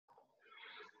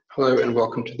Hello and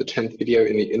welcome to the 10th video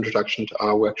in the Introduction to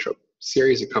R workshop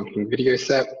series accompanying video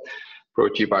set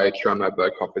brought to you by QIMR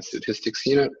Berghofer Statistics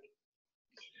Unit.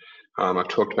 I've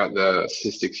talked about the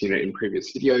Statistics Unit in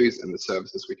previous videos and the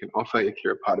services we can offer if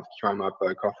you're a part of QIMR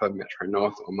Berghofer, Metro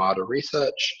North or MARTA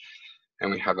Research,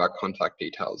 and we have our contact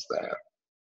details there.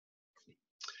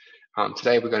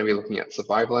 Today we're going to be looking at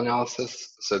survival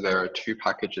analysis. So there are two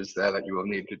packages there that you will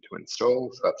need to install.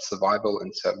 So that's survival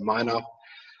and surv-minor.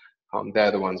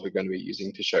 They're the ones we're going to be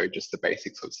using to show just the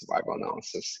basics of survival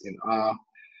analysis in R.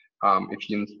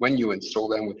 When you install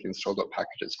them with the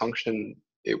install.packages function,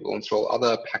 it will install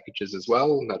other packages as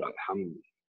well that are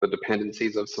the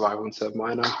dependencies of survival and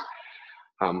surv-minor.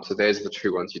 So there's the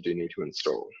two ones you do need to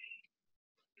install.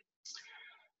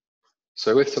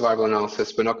 So with survival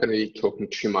analysis, we're not going to be talking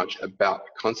too much about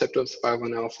the concept of survival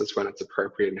analysis when it's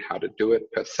appropriate and how to do it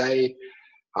per se.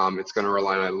 It's going to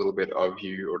rely on a little bit of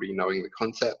you already knowing the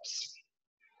concepts.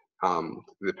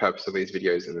 The purpose of these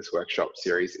videos in this workshop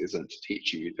series isn't to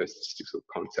teach you the statistical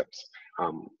concepts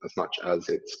as much as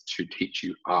it's to teach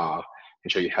you R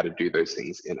and show you how to do those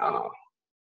things in R.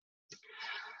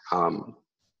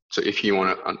 So if you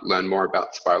want to learn more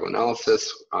about survival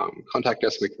analysis, contact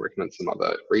us. We can recommend some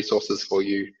other resources for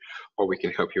you, or we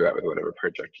can help you out with whatever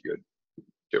project you're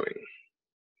doing.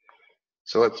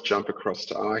 So let's jump across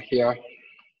to R here.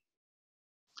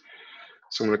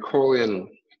 So I'm going to call in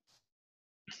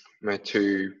my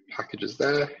two packages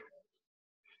there.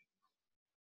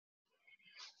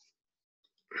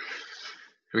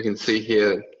 We can see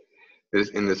here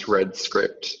in this red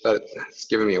script that it's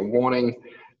giving me a warning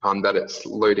that it's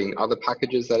loading other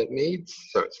packages that it needs.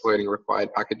 So it's loading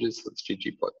required packages. So it's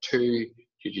ggplot2,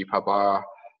 ggpubr,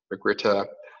 regritter.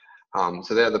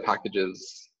 So they're the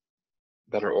packages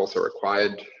that are also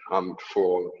required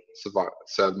for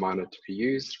surv-minor to be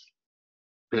used.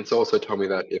 And it's also told me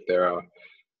that if there are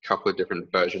a couple of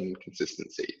different version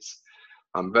inconsistencies.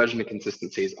 Version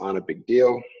inconsistencies aren't a big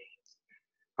deal.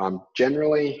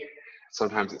 Generally,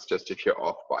 sometimes it's just if you're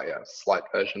off by a slight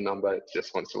version number, it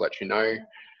just wants to let you know.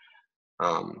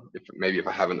 Maybe if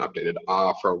I haven't updated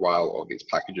R for a while, or these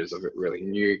packages are really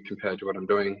new compared to what I'm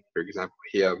doing. For example,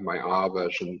 here, my R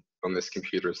version on this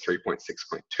computer is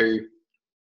 3.6.2.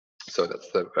 So that's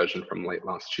the version from late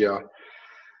last year.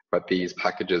 But these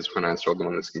packages, when I installed them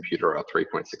on this computer, are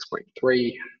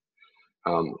 3.6.3.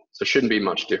 So it shouldn't be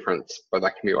much difference, but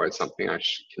that can be always something I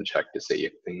can check to see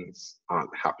if things aren't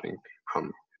happening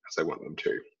as I want them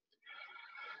to.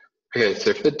 Okay,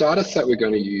 so for the data set we're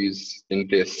going to use in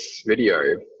this video,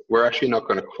 we're actually not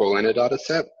going to call in a data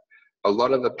set. A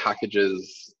lot of the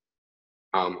packages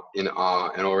in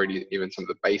R, and already even some of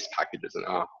the base packages in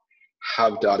R,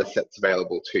 have data sets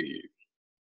available to you.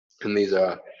 And these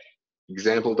are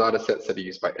example data sets that are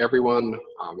used by everyone.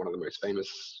 One of the most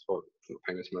famous, or not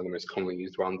famous, one of the most commonly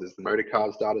used ones is the motor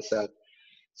cars data set.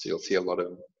 So you'll see a lot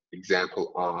of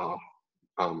example R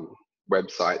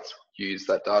websites use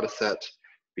that data set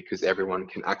because everyone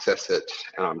can access it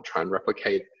and try and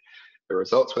replicate the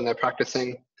results when they're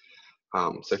practicing.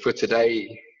 So for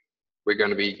today, we're going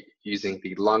to be using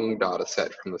the lung data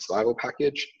set from the survival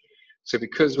package. So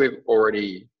because we've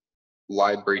already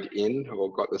libraried in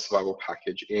or got the survival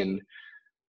package in,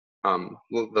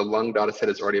 the lung data set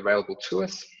is already available to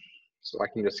us. So I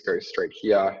can just go straight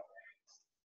here,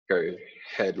 go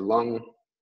head lung.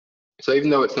 So even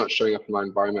though it's not showing up in my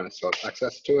environment, I still have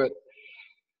access to it.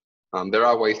 There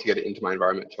are ways to get it into my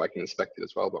environment so I can inspect it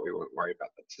as well, but we won't worry about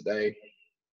that today.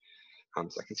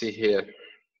 So I can see here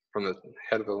from the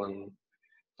head of the lung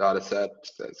data set,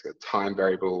 there's a time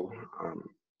variable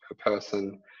per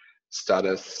person,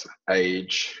 status,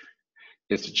 age,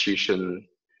 institution,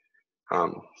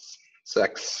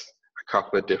 sex, a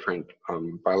couple of different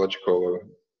biological or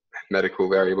medical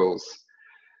variables.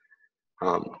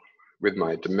 With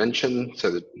my dimension, so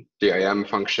the DIM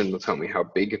function will tell me how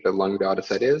big the lung data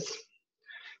set is.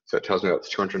 So it tells me that's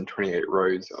 228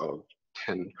 rows of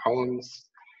 10 columns,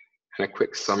 and a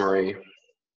quick summary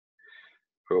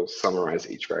will summarize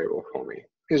each variable for me.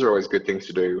 These are always good things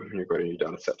to do when you've got a new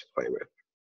data set to play with.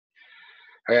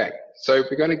 Okay, so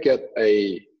we're going to get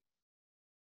a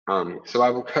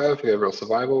survival curve for the overall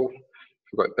survival.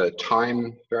 We've got the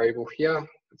time variable here,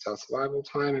 that's our survival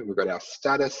time, and we've got our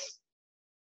status.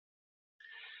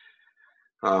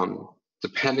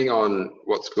 Depending on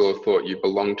what school of thought you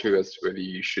belong to as to whether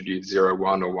you should use 0,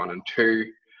 1 or 1 and 2,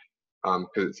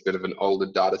 because it's a bit of an older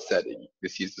data set,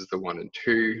 this uses the 1 and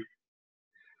 2.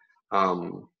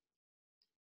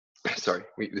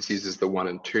 This uses the 1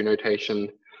 and 2 notation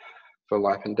for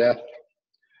life and death.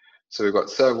 So we've got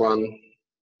surv1.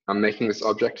 I'm making this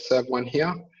object surv1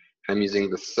 here. I'm using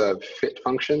the surv fit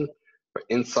function. But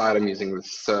inside, I'm using the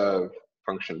serve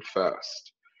function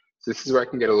first. So this is where it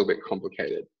can get a little bit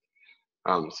complicated.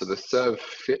 So the serve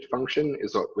fit function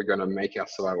is what we're going to make our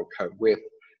survival curve with.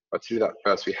 But to do that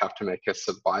first, we have to make a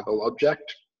survival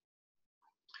object.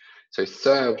 So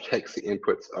serve takes the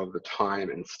inputs of the time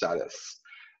and status.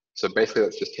 So basically,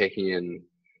 that's just taking in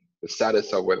the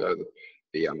status of whether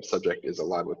the subject is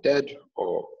alive or dead,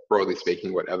 or broadly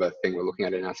speaking, whatever thing we're looking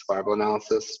at in our survival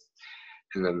analysis.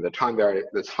 And then the time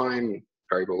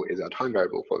variable is our time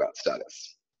variable for that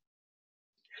status.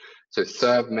 So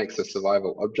serve makes a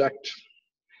survival object,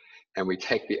 and we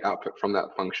take the output from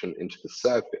that function into the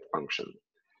serve fit function.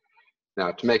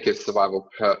 Now, to make a survival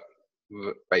curve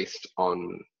based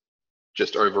on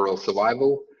just overall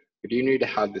survival, we do need to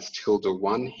have this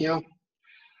 ~1 here.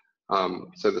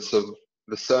 So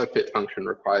the serve fit function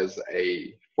requires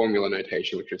a formula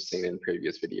notation, which we've seen in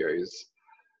previous videos.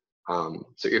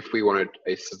 So if we wanted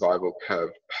a survival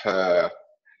curve per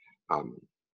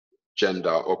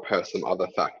gender or per some other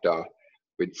factor,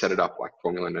 we'd set it up like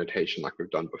formula notation like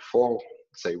we've done before,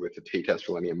 say with the t-test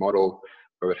for linear model,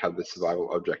 where we'd have the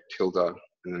survival object tilde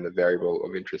and then the variable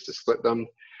of interest to split them.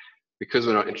 Because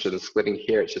we're not interested in splitting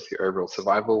here, it's just the overall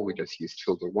survival, we just use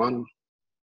 ~1.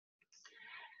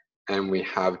 And we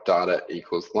have data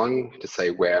equals lung to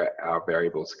say where our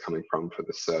variables are coming from for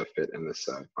the serve fit and the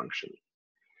serve function.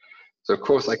 So of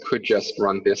course I could just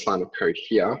run this line of code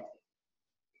here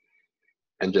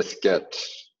and just get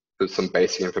some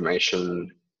basic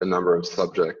information, the number of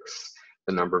subjects,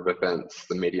 the number of events,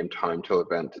 the median time till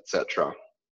event, etc.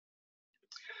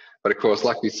 But of course,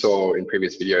 like we saw in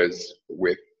previous videos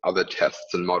with other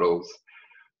tests and models,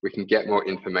 we can get more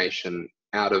information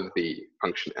out of the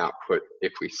function output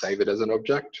if we save it as an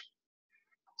object.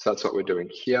 So that's what we're doing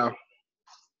here. I'm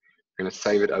going to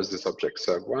save it as this object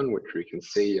serve1, which we can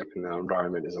see up in our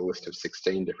environment is a list of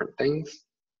 16 different things.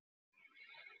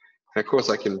 And of course,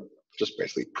 I can just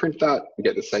basically print that and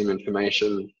get the same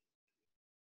information.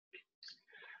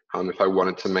 If I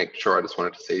wanted to make sure, I just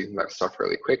wanted to see that stuff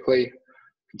really quickly, I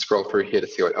can scroll through here to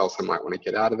see what else I might want to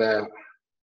get out of there. I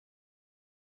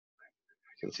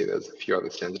can see there's a few other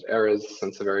standard errors,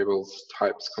 sensor variables,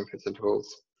 types, confidence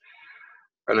intervals.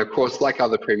 And of course, like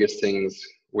other previous things,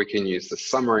 we can use the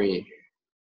summary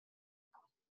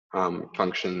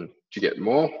function to get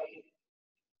more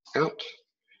out.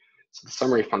 So the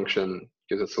summary function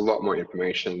gives us a lot more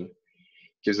information,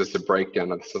 gives us a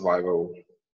breakdown of the survival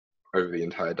over the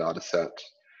entire data set.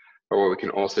 But what we can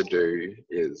also do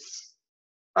is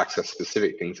access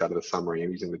specific things out of the summary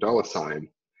using the $sign.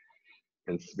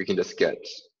 And we can just get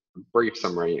a brief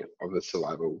summary of the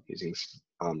survival using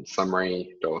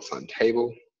summary $sign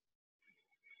table.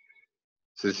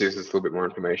 So this gives us a little bit more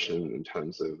information in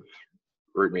terms of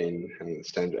root mean and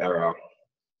standard error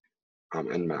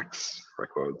and max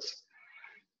records.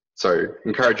 So I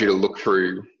encourage you to look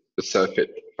through the serve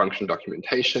fit function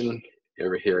documentation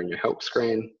over here in your help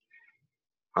screen.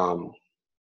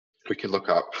 We could look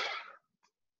up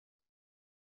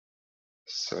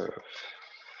serve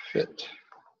fit.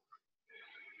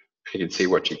 You can see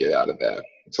what you get out of there.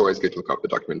 It's always good to look up the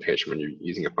documentation when you're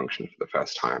using a function for the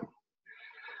first time.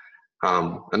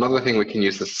 Another thing we can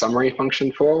use the summary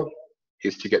function for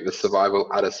is to get the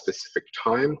survival at a specific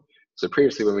time. So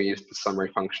previously when we used the summary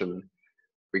function,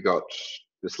 we got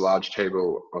this large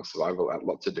table of survival at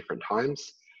lots of different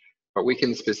times, but we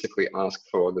can specifically ask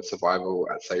for the survival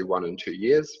at say 1 and 2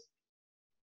 years.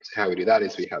 So how we do that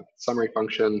is we have the summary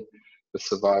function, the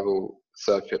survival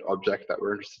serve fit object that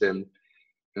we're interested in,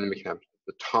 and then we can have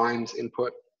the times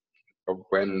input of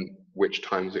which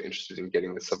times we're interested in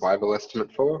getting the survival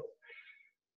estimate for.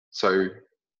 So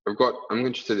I'm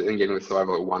interested in getting the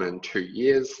survival at 1 and 2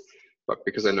 years, but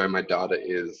because I know my data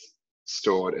is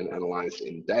stored and analyzed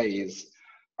in days,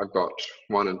 I've got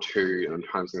 1 and 2 and I'm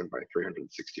timesing them by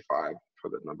 365 for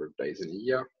the number of days in a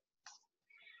year.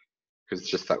 Because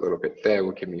just that little bit there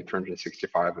will give me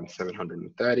 365 and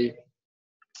 730.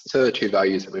 So the two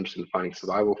values I'm interested in finding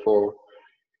survival for.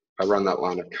 I run that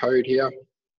line of code here.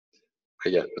 I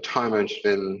get the time I'm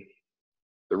interested in,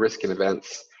 the risk and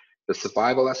events, the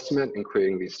survival estimate,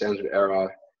 including the standard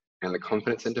error and the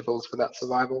confidence intervals for that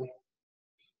survival.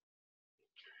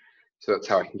 So that's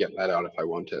how I can get that out if I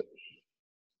want it.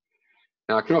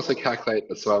 Now I can also calculate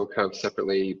the survival curve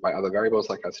separately by other variables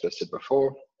like I suggested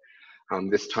before.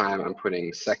 This time I'm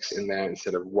putting sex in there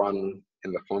instead of 1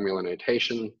 in the formula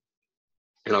notation,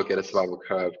 and I'll get a survival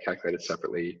curve calculated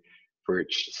separately for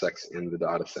each sex in the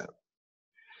data set.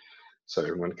 So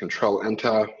I'm going to Control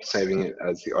Enter, saving it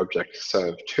as the object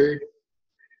serve2,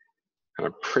 and I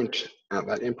print out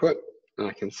that input, and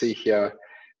I can see here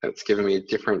that it's giving me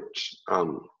different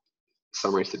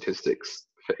summary statistics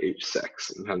for each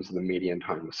sex in terms of the median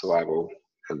time of survival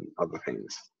and other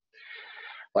things.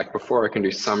 Like before, I can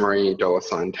do summary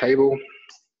 $ table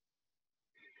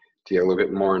to get a little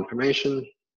bit more information.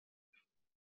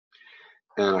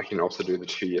 And I can also do the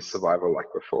 2-year survival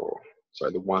like before. So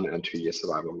the 1 and 2 year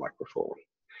survival like before.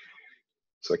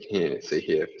 So I can see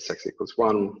here for sex equals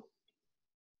 1,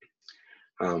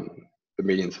 the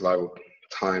median survival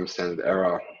time, standard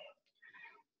error,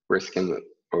 risk, and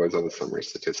all those other summary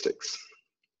statistics.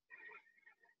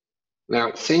 Now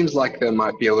it seems like there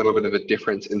might be a little bit of a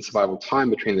difference in survival time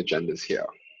between the genders here.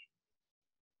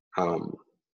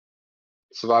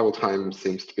 Survival time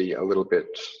seems to be a little bit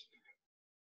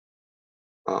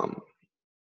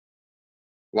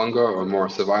longer or more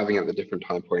surviving at the different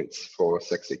time points for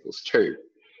sex equals 2.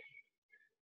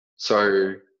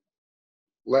 So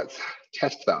let's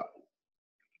test that.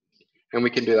 And we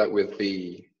can do that with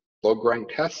the log rank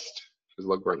test, because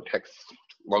log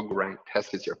rank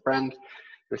test is your friend.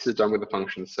 This is done with the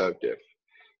function servediff.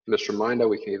 And just a reminder,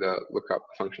 we can either look up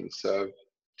the function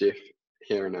servediff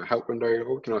here in our help window,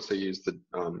 or we can also use the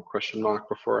question mark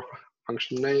before a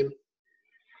function name,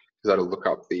 because that'll look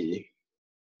up the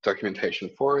documentation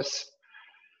for us.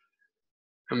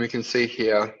 And we can see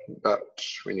here that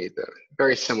we need the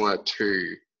very similar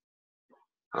to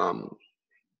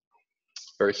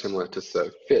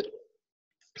servfit.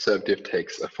 Servdiff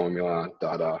takes a formula,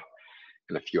 data,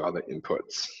 and a few other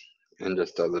inputs, and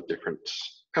just does a different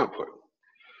output.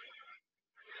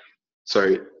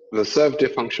 So the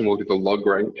servdiff function will do the log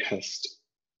rank test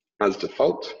as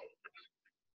default.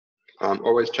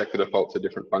 Always check the defaults of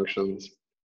different functions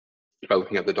by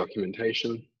looking at the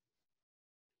documentation,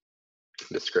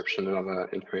 description, and other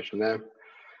information there.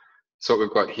 So what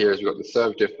we've got here is we've got the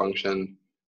servdiff function.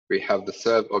 We have the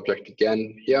serve object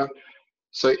again here.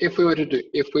 So if we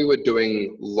were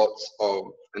doing lots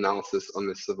of analysis on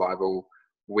this survival,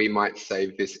 we might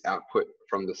save this output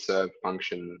from the serve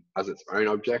function as its own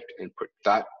object and put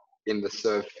that in the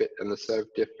servfit and the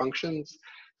servdiff functions.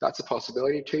 That's a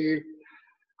possibility to you.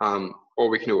 Or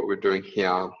we can do what we're doing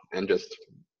here and just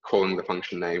calling the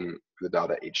function name for the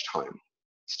data each time.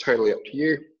 It's totally up to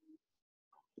you,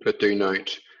 but do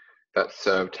note that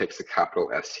serve takes a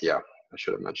capital S here. I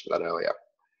should have mentioned that earlier.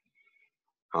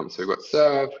 So we've got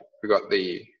serve, we've got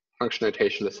the function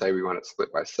notation to say we want it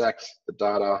split by sex, the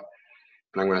data,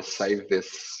 and I'm going to save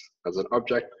this as an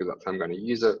object because that's how I'm going to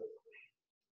use it.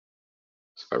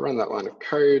 So if I run that line of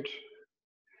code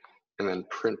and then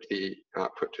print the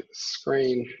output to the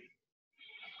screen, you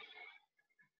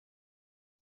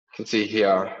can see here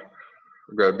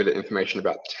I've got a bit of information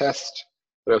about the test,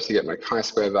 but I also get my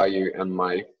chi-square value and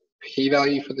my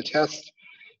p-value for the test.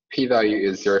 P-value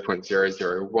is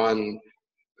 0.001,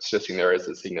 suggesting there is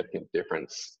a significant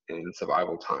difference in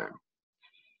survival time.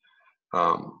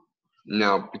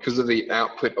 Now, because of the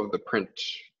output of the print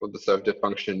of the servdiff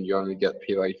function, you only get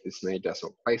p-value to this many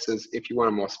decimal places. If you want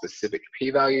a more specific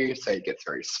p-value, say it gets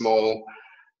very small,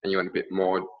 and you want a bit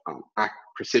more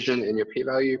precision in your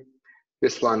p-value,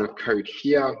 this line of code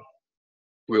here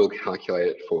will calculate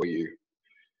it for you.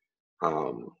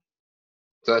 So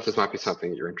that just might be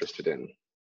something you're interested in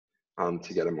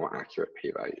to get a more accurate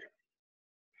p-value.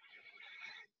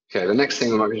 Okay, the next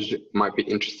thing we might be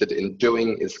interested in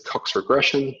doing is Cox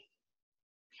regression.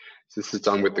 So this is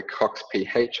done with the Cox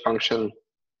pH function.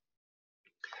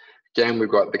 Again, we've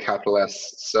got the capital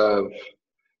S serve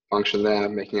function there,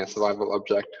 making a survival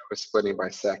object. We're splitting by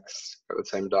sex, got the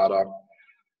same data.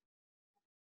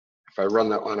 If I run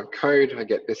that line of code, I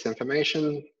get this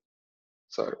information.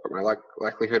 So I've got my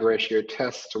likelihood ratio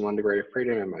test to 1 degree of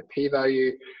freedom and my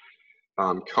p-value,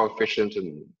 coefficient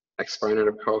and exponent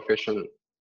of coefficient,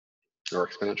 or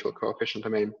exponential coefficient, I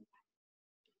mean.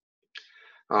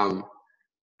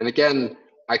 And again,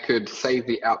 I could save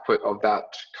the output of that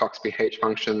Cox pH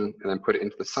function and then put it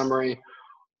into the summary,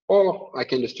 or I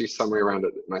can just do summary around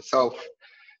it myself.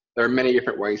 There are many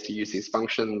different ways to use these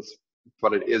functions,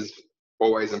 but it is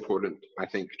always important, I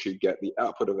think, to get the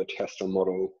output of a test or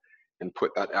model and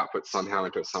put that output somehow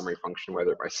into a summary function,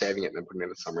 whether by saving it and then putting in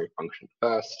the summary function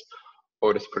first,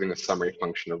 or just putting the summary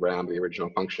function around the original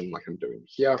function like I'm doing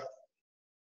here.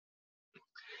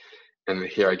 And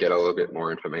here I get a little bit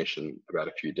more information about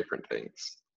a few different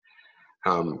things.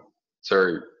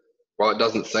 So while it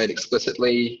doesn't say it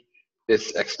explicitly,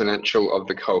 this exponential of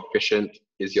the coefficient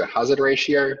is your hazard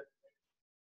ratio.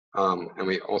 And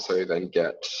we also then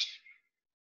get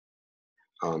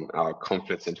our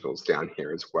confidence intervals down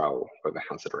here as well for the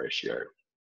hazard ratio.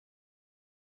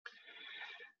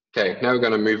 Okay, now we're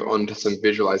going to move on to some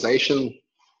visualization.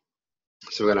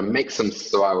 So we're going to make some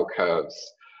survival curves.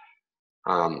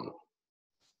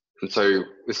 And so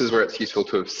this is where it's useful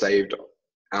to have saved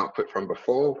output from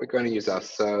before. We're going to use our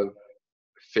serve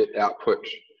fit output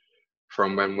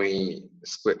from when we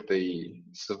split the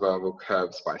survival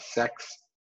curves by sex,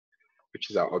 which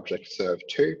is our object serve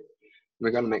 2.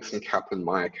 We're going to make some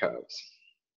Kaplan-Meier curves.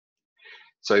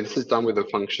 So this is done with the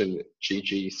function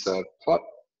ggservplot.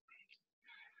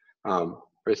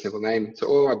 Very simple name.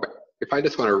 So if I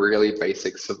just want a really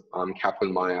basic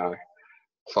Kaplan-Meier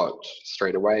plot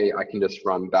straight away, I can just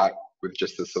run that with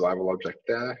just the survival object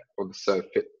there, or the serve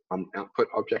fit output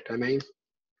object, I mean.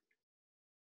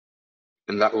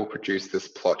 And that will produce this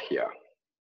plot here,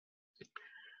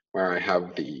 where I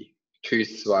have the two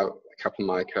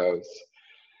Kaplan-Meier curves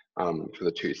for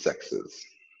the two sexes,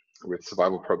 with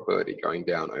survival probability going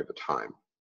down over time.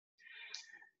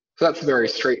 So that's a very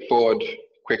straightforward,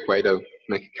 quick way to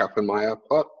make a Kaplan-Meier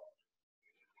plot.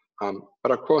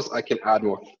 But of course, I can add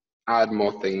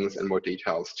more things and more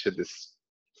details to this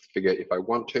figure if I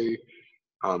want to.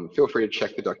 Feel free to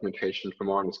check the documentation for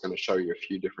more. I'm just going to show you a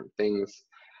few different things.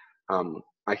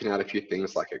 I can add a few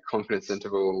things like a confidence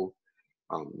interval,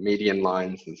 median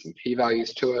lines, and some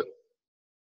p-values to it.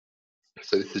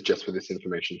 So this is just for this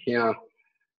information here,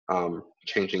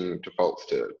 changing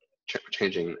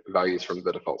values from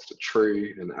the defaults to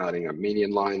true and adding a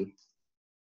median line.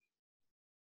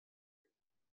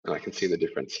 And I can see the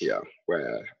difference here,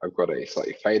 where I've got a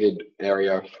slightly faded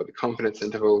area for the confidence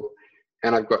interval,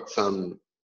 and I've got some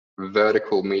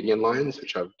vertical median lines,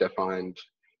 which I've defined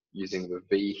using the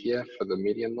V here for the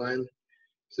median line.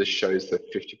 So this shows the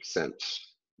 50%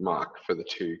 mark for the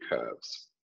two curves.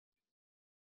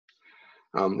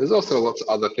 There's also lots of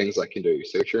other things I can do.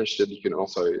 So if you're interested, you can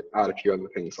also add a few other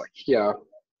things like here.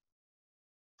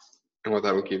 And what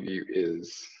that will give you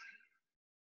is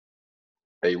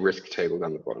a risk table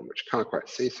down the bottom, which I can't quite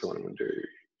see. So what I'm going to do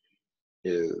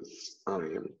is I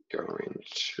am going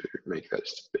to make that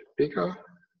just a bit bigger.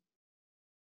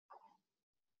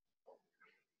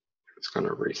 It's going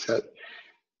to reset.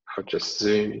 I'll just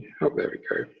zoom. Oh, there we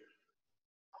go.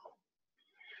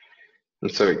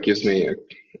 And so it gives me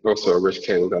also a risk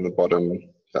table down the bottom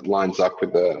that lines up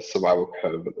with the survival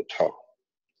curve at the top.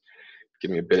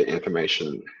 Give me a bit of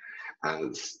information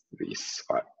as the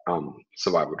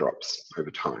survival drops over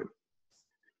time.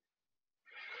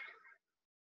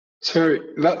 So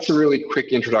that's a really quick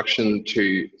introduction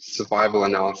to survival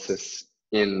analysis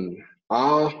in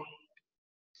R.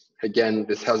 Again,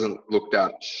 this hasn't looked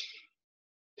at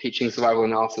teaching survival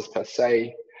analysis per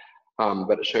se,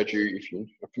 but it showed you, if you're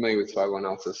familiar with survival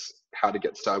analysis, how to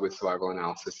get started with survival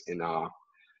analysis in R.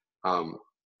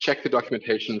 Check the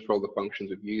documentation for all the functions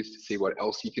we've used to see what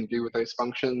else you can do with those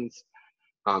functions.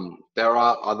 There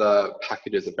are other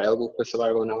packages available for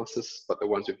survival analysis, but the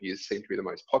ones we've used seem to be the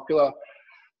most popular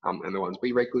and the ones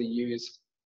we regularly use.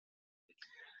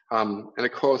 And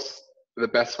of course, the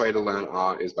best way to learn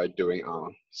R is by doing R.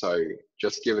 So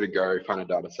just give it a go, find a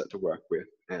data set to work with,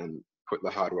 and put the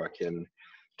hard work in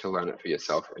to learn it for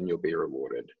yourself, and you'll be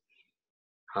rewarded.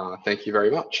 Thank you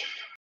very much.